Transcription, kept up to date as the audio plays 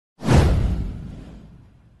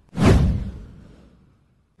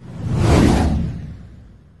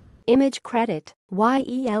Image credit,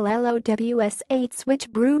 YELLOWS8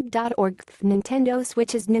 SwitchBrew.orgThe Nintendo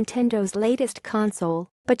Switch is Nintendo's latest console,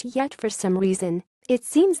 but yet for some reason, it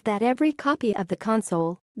seems that every copy of the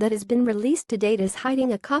console that has been released to date is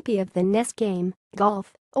hiding a copy of the NES game,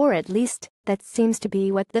 Golf, or at least, that seems to be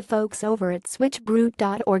what the folks over at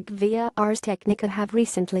SwitchBrew.org via Ars Technica have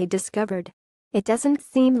recently discovered. It doesn't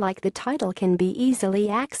seem like the title can be easily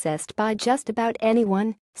accessed by just about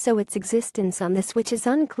anyone, so its existence on the Switch is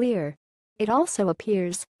unclear. It also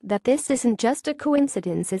appears that this isn't just a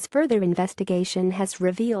coincidence, as further investigation has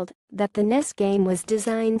revealed that the NES game was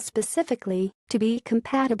designed specifically to be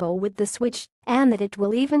compatible with the Switch and that it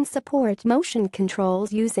will even support motion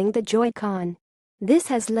controls using the Joy-Con. This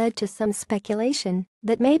has led to some speculation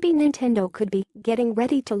that maybe Nintendo could be getting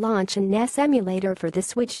ready to launch a NES emulator for the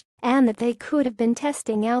Switch and that they could have been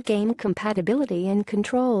testing out game compatibility and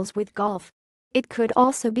controls with Golf. It could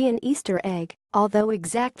also be an Easter egg, although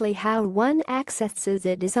exactly how one accesses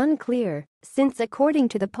it is unclear, since according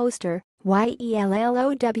to the poster, YELLOWS8,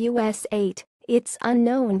 it's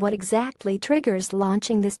unknown what exactly triggers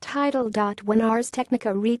launching this title. When Ars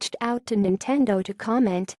Technica reached out to Nintendo to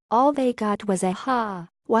comment, all they got was a "ha,"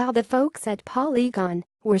 while the folks at Polygon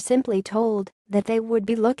were simply told that they would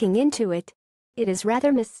be looking into it. It is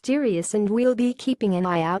rather mysterious and we'll be keeping an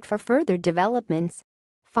eye out for further developments.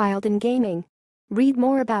 Filed in gaming. Read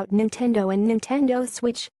more about Nintendo and Nintendo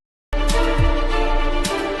Switch